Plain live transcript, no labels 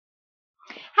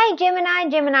Hey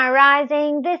Gemini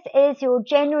Rising, this is your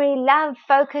January Love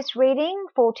Focus reading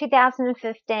for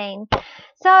 2015.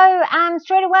 So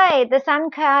straight away, the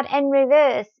Sun card in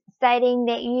reverse stating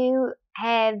that you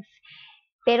have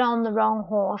bet on the wrong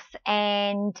horse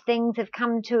and things have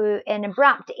come to an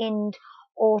abrupt end,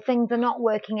 or things are not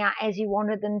working out as you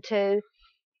wanted them to.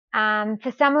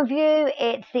 For some of you,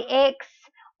 it's the ex,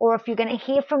 or if you're going to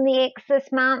hear from the ex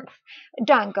this month,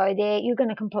 don't go there. You're going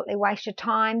to completely waste your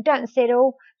time. Don't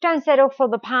settle. Don't settle for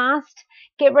the past.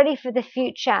 Get ready for the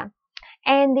future.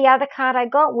 And the other card I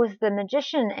got was the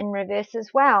Magician in reverse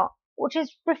as well, which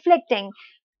is reflecting,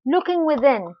 looking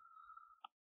within,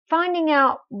 finding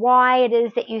out why it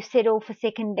is that you settle for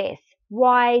second best.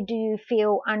 Why do you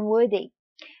feel unworthy?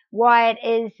 Why it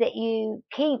is that you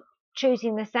keep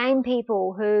choosing the same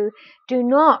people who do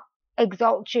not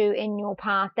exalt you in your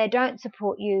path. They don't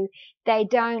support you. They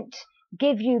don't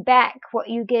give you back what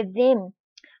you give them.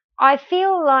 I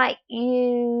feel like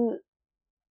you've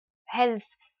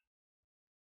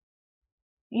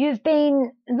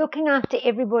been looking after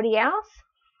everybody else,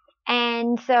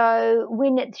 and so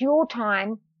when it's your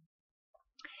time,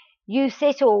 you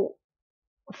settle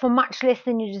for much less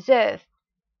than you deserve,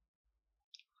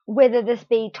 whether this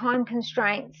be time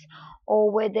constraints or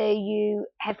whether you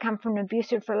have come from an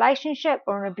abusive relationship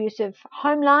or an abusive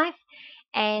home life,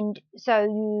 and so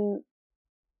you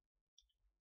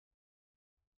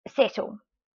settle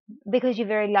because you're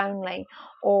very lonely,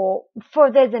 or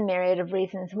there's a myriad of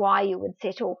reasons why you would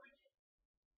settle.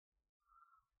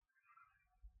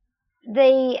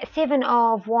 The Seven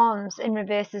of Wands in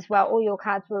reverse as well. All your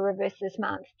cards were reversed this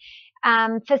month.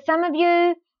 For some of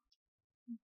you,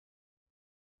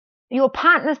 your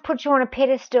partner's put you on a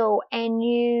pedestal and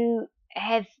you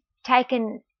have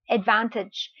taken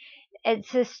advantage.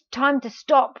 It's just time to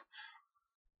stop.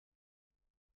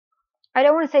 I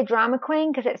don't want to say drama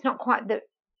queen because it's not quite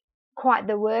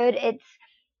the word.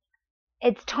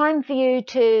 It's time for you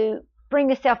to bring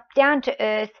yourself down to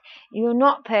earth. You're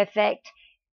not perfect.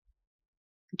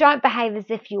 Don't behave as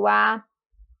if you are.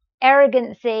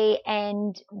 Arrogancy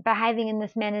and behaving in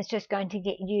this manner is just going to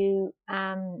get you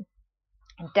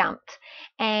dumped.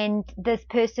 And this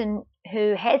person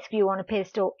who has you on a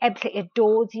pedestal absolutely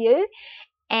adores you,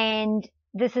 and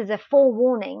this is a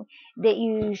forewarning that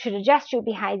you should adjust your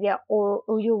behavior or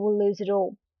you will lose it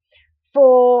all.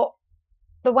 For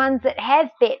the ones that have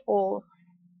bet all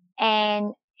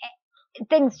and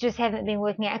things just haven't been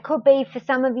working out, it could be for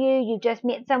some of you, you've just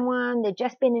met someone, they've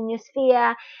just been in your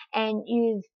sphere and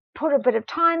you've put a bit of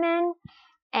time in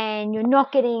and you're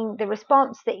not getting the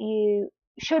response that you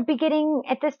should be getting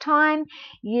at this time.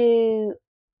 You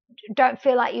don't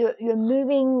feel like you're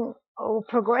moving or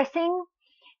progressing.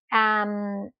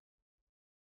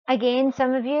 Again,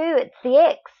 some of you, it's the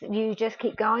ex. You just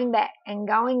keep going back and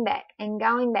going back and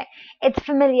going back. It's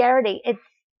familiarity.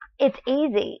 It's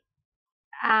easy.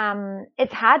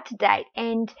 It's hard to date,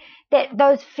 and that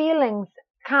those feelings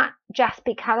can't just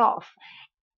be cut off.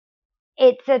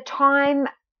 It's a time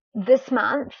this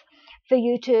month for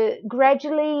you to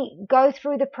gradually go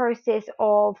through the process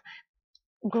of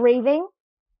grieving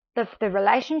the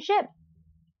relationship,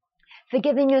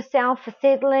 forgiving yourself for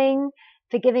settling,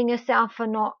 forgiving yourself for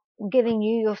not giving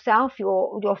yourself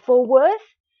your full worth.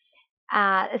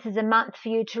 This is a month for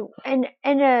you to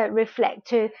inner reflect,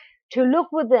 to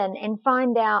look within and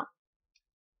find out,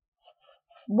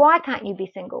 why can't you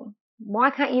be single? Why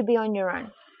can't you be on your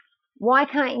own? Why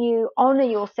can't you honor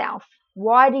yourself?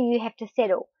 Why do you have to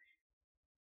settle?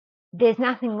 There's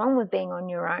nothing wrong with being on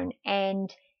your own.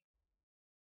 And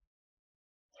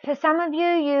for some of you,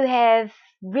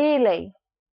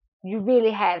 you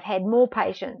really have had more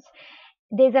patience.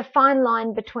 There's a fine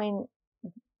line between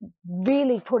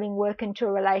really putting work into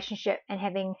a relationship and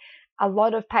having a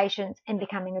lot of patience and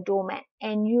becoming a doormat.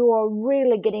 And you are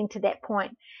really getting to that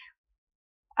point.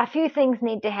 A few things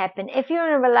need to happen. If you're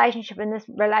in a relationship and this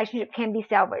relationship can be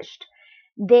salvaged,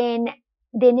 then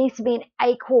there needs to be an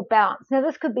equal balance. Now,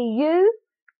 this could be you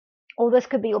or this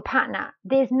could be your partner.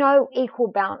 There's no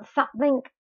equal balance. Something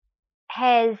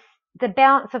has, the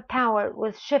balance of power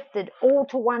was shifted all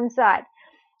to one side,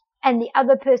 and the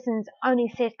other person's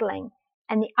only settling,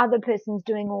 and the other person's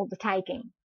doing all the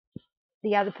taking.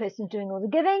 The other person's doing all the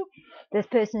giving, this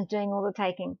person's doing all the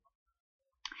taking.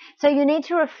 So you need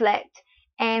to reflect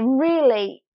and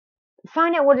really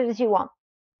find out what it is you want.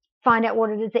 Find out what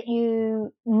it is that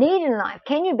you need in life.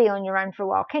 Can you be on your own for a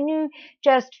while? Can you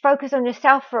just focus on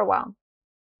yourself for a while?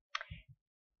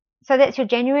 So that's your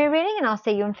January reading, and I'll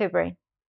see you in February.